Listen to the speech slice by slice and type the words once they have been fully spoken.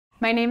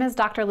My name is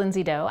Dr.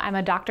 Lindsay Doe. I'm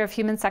a doctor of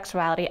human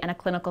sexuality and a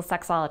clinical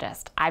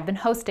sexologist. I've been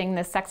hosting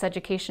this sex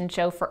education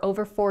show for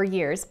over 4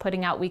 years,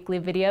 putting out weekly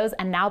videos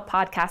and now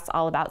podcasts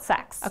all about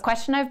sex. A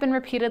question I've been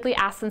repeatedly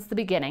asked since the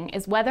beginning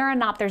is whether or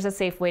not there's a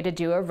safe way to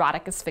do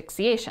erotic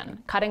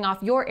asphyxiation, cutting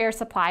off your air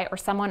supply or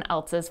someone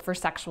else's for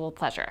sexual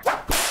pleasure.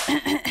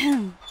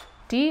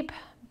 Deep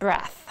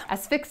breath.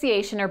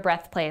 Asphyxiation or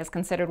breath play is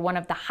considered one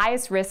of the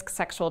highest risk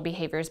sexual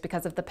behaviors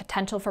because of the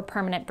potential for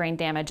permanent brain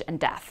damage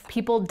and death.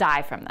 People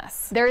die from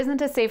this. There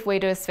isn't a safe way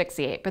to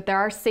asphyxiate, but there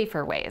are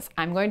safer ways.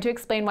 I'm going to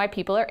explain why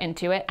people are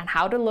into it and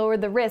how to lower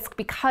the risk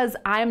because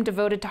I'm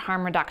devoted to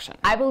harm reduction.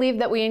 I believe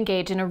that we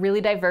engage in a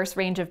really diverse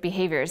range of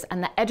behaviors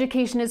and that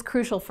education is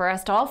crucial for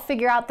us to all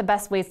figure out the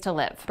best ways to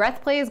live.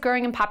 Breath play is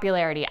growing in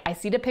popularity. I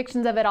see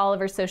depictions of it all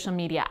over social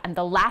media, and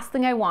the last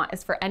thing I want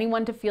is for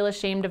anyone to feel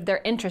ashamed of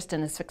their interest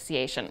in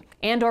asphyxiation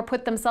and or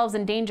put themselves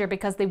in danger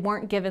because they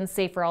weren't given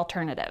safer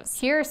alternatives.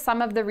 Here are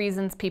some of the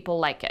reasons people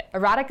like it.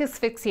 Erotic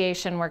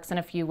asphyxiation works in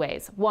a few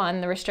ways.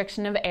 One, the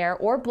restriction of air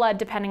or blood,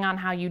 depending on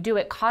how you do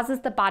it, causes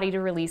the body to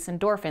release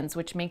endorphins,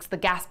 which makes the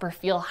gasper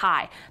feel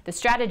high. The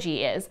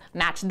strategy is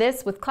match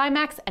this with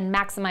climax and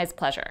maximize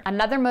pleasure.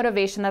 Another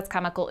motivation that's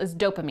chemical is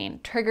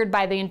dopamine, triggered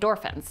by the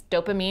endorphins.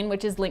 Dopamine,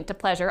 which is linked to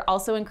pleasure,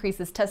 also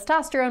increases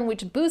testosterone,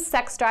 which boosts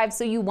sex drive,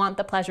 so you want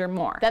the pleasure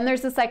more. Then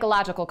there's the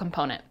psychological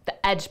component,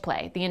 the edge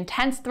play. The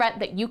intense threat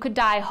that you could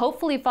die,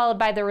 hopefully followed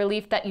by the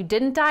relief that you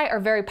didn't die, are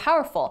very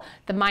powerful.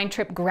 The mind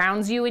trip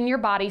grounds you in your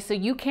body so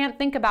you can't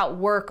think about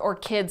work or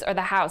kids or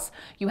the house.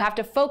 You have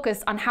to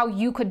focus on how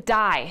you could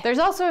die. There's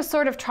also a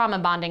sort of trauma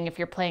bonding if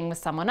you're playing with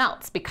someone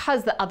else,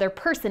 because the other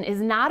person is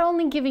not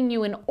only giving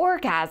you an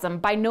orgasm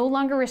by no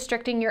longer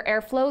restricting your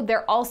airflow,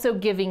 they're also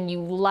giving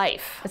you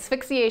life.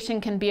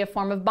 Asphyxiation can be a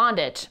form of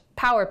bondage,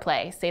 power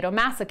play,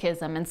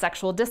 sadomasochism, and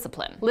sexual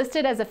discipline.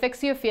 Listed as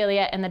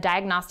asphyxiophilia in the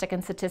Diagnostic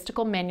and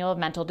Statistical Manual of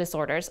Mental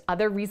Disorders,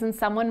 other reasons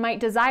someone might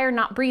desire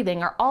not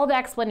breathing are all the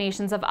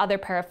explanations of other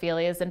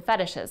paraphilias and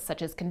fetishes,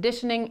 such as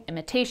conditioning,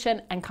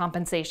 imitation, and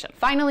compensation.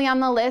 Finally on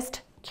the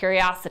list,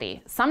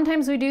 curiosity.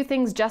 Sometimes we do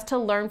things just to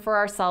learn for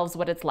ourselves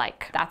what it's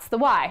like. That's the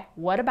why.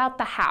 What about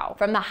the how?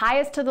 From the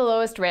highest to the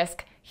lowest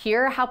risk,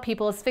 here are how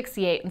people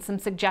asphyxiate and some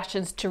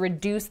suggestions to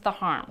reduce the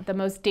harm. The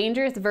most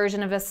dangerous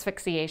version of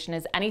asphyxiation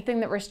is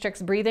anything that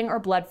restricts breathing or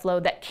blood flow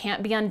that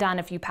can't be undone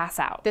if you pass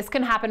out. This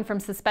can happen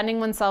from suspending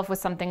oneself with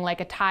something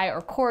like a tie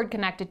or cord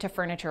connected to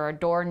furniture or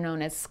door,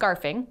 known as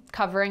scarfing,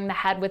 covering the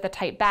head with a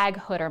tight bag,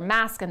 hood, or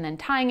mask and then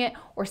tying it,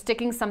 or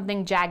sticking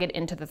something jagged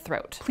into the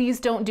throat. Please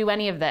don't do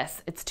any of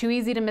this. It's too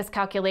easy to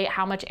miscalculate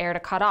how much air to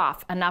cut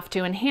off. Enough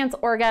to enhance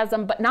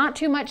orgasm, but not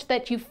too much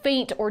that you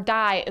faint or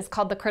die is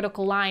called the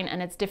critical line,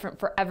 and it's different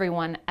for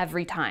everyone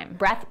every time.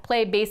 Breath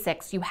play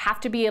basics. You have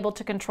to be able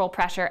to control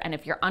pressure, and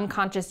if you're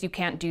unconscious, you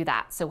can't do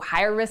that. So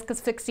higher risk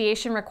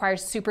asphyxiation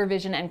requires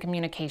supervision and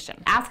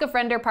communication. Ask a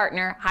friend or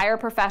partner, hire a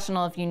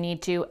professional if you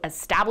need to,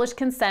 establish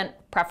consent,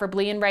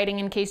 preferably in writing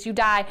in case you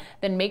die,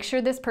 then make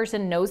sure this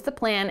person knows the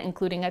plan,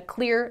 including a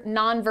clear,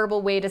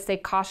 non-verbal way to say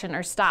caution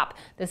or stop.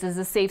 This is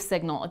a safe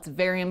signal. It's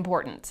very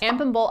important.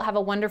 Amp and Bolt have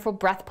a wonderful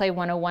Breath Play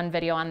 101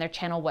 video on their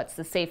channel, What's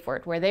the Safe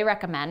Word, where they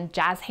recommend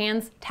jazz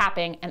hands,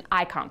 tapping, and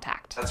eye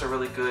contact. That's a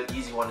really good,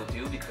 easy one to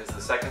do because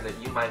the second that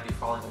you might be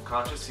falling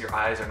unconscious, your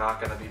eyes are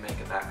not going to be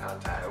making that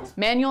contact.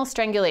 Manual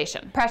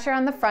strangulation. Pressure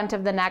on the front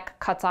of the neck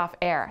cuts off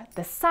air.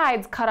 The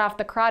sides cut off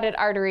the carotid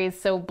arteries,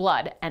 so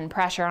blood, and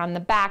pressure on the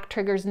back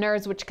triggers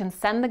nerves which can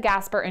send the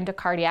gasper into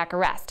cardiac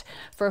arrest.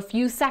 For a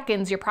few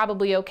seconds, you're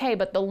probably okay,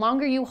 but the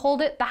longer you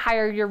hold it, the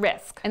higher your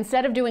risk.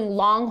 Instead of doing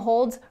long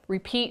holds,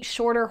 repeat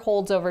shorter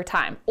holds over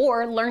time,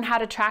 or learn how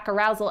to track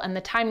arousal and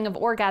the timing of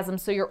orgasm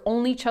so you're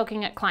only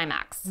choking at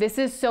climax. This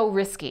is so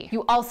risky.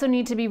 You also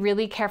need to be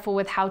really careful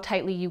with how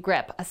tightly you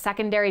grip. A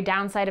secondary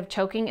downside of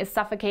choking is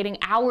suffocating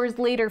hours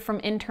later from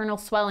internal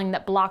swelling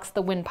that blocks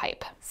the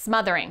windpipe.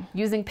 Smothering.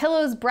 Using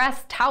pillows,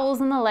 breasts, towels,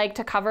 and the like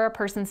to cover a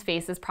person's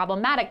face is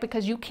problematic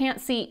because you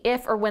can't see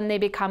if or when they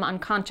become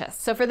unconscious.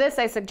 So for this,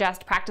 I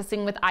suggest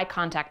practicing with eye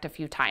contact a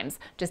few times,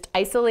 just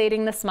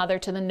isolating the smother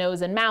to the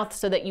nose and mouth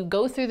so that you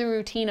go through the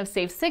routine of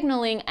safe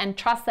signaling and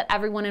trust that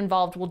everyone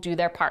involved will do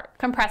their part.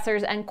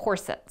 Compressors and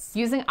corsets.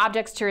 Using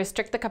objects to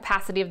restrict the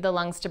capacity of the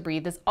lungs to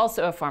breathe is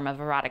also a form of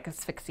erotic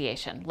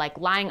asphyxiation, like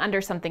lying under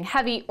something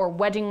heavy or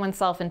wedging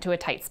oneself into a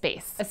tight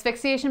space.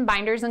 Asphyxiation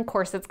binders and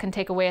corsets can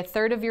take away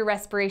 1/3 of your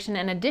respiration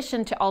in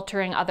addition to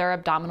altering other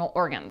abdominal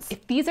organs.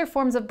 If these are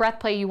forms of breath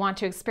play you want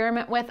to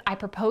experiment with, I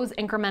propose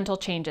incremental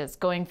changes,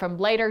 going from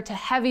lighter to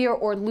heavier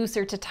or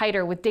looser to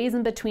tighter with days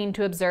in between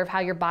to observe how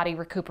your body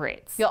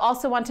recuperates. You'll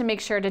also want to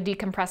make sure to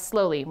decompress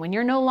slowly. When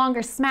you're no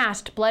longer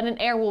smashed, blood and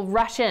air will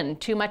rush in.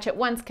 Too much at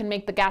once can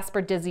make the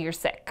gasper dizzy or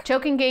sick.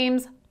 Choking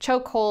games,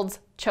 choke holds,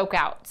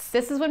 chokeouts.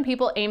 This is when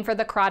people aim for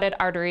the carotid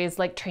arteries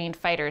like trained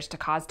fighters to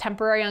cause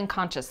temporary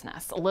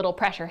unconsciousness. A little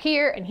pressure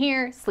here and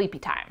here, sleepy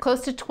time.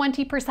 Close to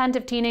 20%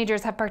 of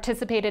teenagers have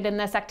participated in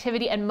this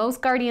activity, and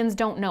most guardians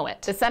don't know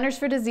it. The Centers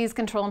for Disease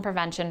Control and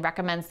Prevention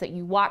recommends that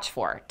you watch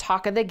for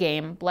talk of the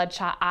game,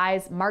 bloodshot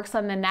eyes, marks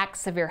on the neck,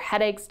 severe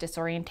headaches,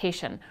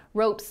 disorientation,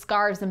 ropes,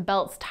 scarves, and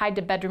belts tied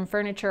to bedroom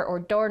furniture or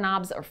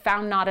doorknobs or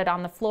found knotted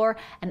on the floor,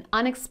 and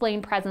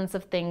unexplained presence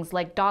of things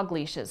like dog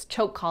leashes,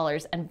 choke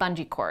collars, and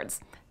bungee cords.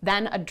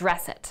 Then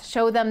address it.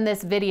 Show them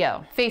this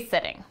video. Face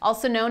sitting,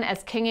 also known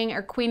as kinging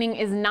or queening,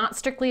 is not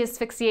strictly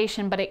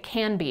asphyxiation, but it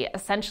can be.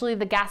 Essentially,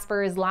 the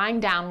gasper is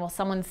lying down while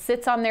someone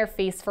sits on their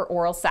face for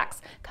oral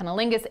sex.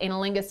 Cunnilingus,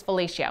 analingus,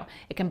 fellatio.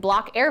 It can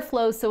block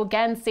airflow, so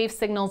again, safe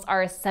signals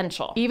are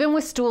essential. Even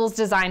with stools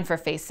designed for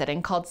face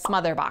sitting, called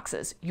smother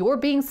boxes, you're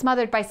being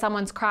smothered by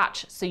someone's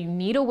crotch, so you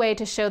need a way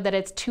to show that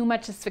it's too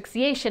much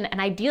asphyxiation, and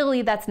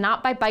ideally that's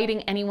not by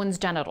biting anyone's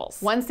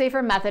genitals. One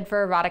safer method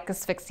for erotic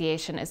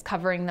asphyxiation is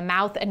covering the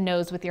mouth and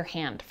nose with your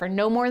hand for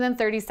no more than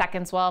 30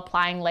 seconds while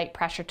applying light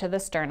pressure to the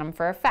sternum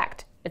for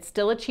effect. It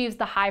still achieves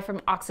the high from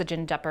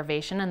oxygen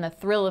deprivation and the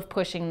thrill of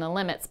pushing the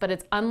limits, but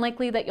it's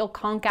unlikely that you'll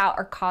conk out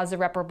or cause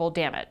irreparable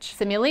damage.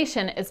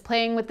 Simulation is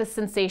playing with the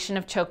sensation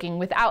of choking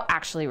without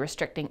actually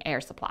restricting air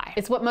supply.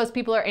 It's what most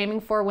people are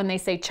aiming for when they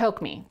say choke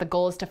me. The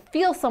goal is to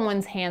feel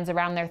someone's hands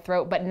around their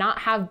throat but not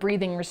have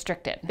breathing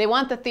restricted. They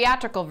want the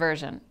theatrical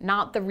version,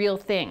 not the real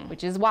thing,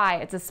 which is why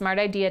it's a smart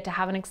idea to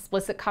have an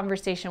explicit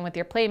conversation with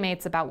your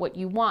playmates about what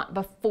you want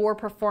before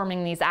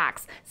performing these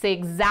acts. Say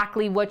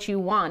exactly what you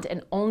want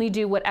and only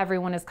do what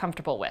everyone is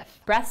comfortable with.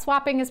 Breath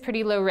swapping is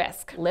pretty low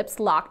risk. Lips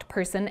locked,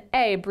 person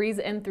A breathes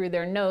in through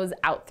their nose,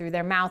 out through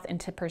their mouth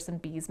into person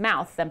B's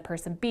mouth. Then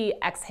person B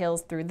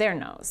exhales through their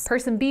nose.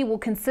 Person B will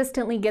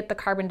consistently get the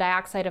carbon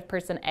dioxide of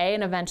person A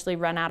and eventually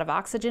run out of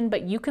oxygen,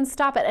 but you can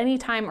stop at any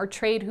time or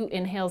trade who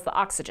inhales the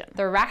oxygen.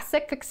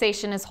 Thoracic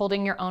fixation is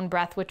holding your own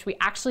breath, which we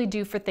actually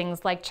do for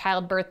things like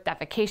childbirth,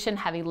 defecation,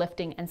 heavy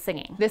lifting, and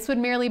singing. This would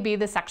merely be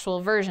the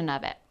sexual version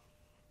of it.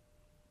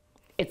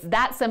 It's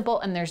that simple,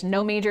 and there's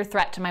no major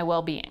threat to my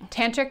well-being.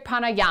 Tantric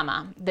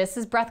pranayama. This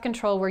is breath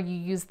control where you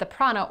use the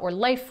prana or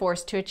life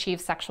force to achieve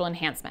sexual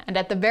enhancement. And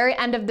at the very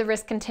end of the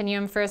risk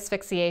continuum for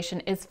asphyxiation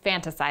is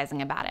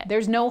fantasizing about it.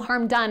 There's no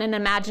harm done in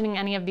imagining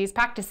any of these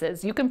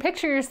practices. You can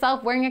picture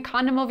yourself wearing a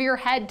condom over your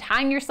head,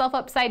 tying yourself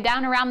upside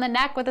down around the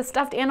neck with a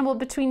stuffed animal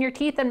between your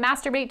teeth, and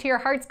masturbate to your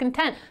heart's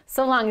content,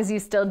 so long as you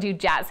still do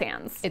jazz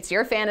hands. It's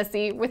your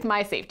fantasy with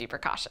my safety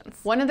precautions.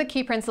 One of the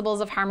key principles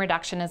of harm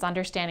reduction is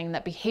understanding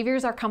that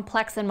behaviors are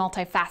complex and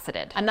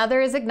multifaceted.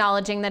 Another is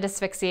acknowledging that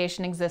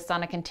asphyxiation exists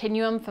on a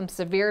continuum from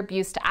severe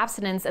abuse to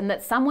abstinence, and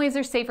that some ways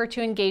are safer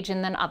to engage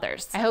in than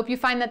others. I hope you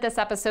find that this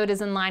episode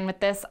is in line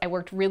with this. I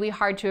worked really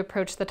hard to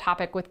approach the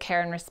topic with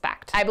care and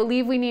respect. I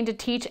believe we need to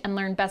teach and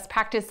learn best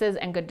practices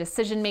and good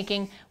decision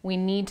making. We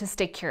need to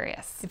stay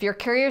curious. If you're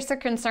curious or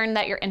concerned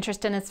that your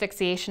interest in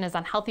asphyxiation is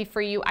unhealthy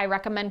for you, I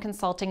recommend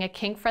consulting a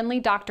kink-friendly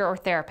doctor or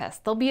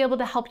therapist. They'll be able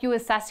to help you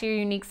assess your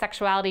unique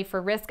sexuality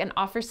for risk and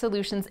offer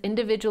solutions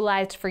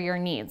individualized for your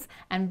needs.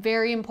 And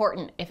very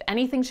important, if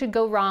anything should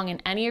go wrong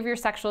in any of your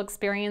sexual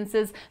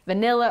experiences,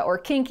 vanilla or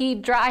kinky,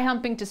 dry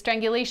humping to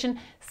strangulation,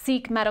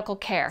 seek medical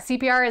care.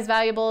 CPR is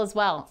valuable as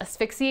well.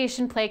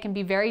 Asphyxiation play can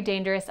be very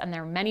dangerous, and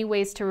there are many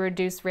ways to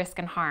reduce risk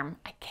and harm.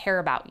 I care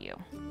about you.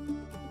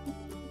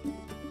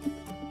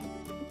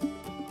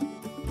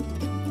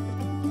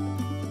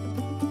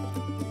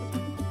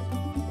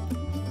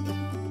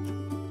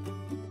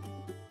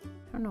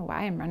 I don't know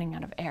why I'm running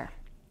out of air.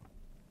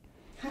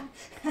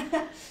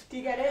 Do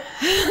you get it?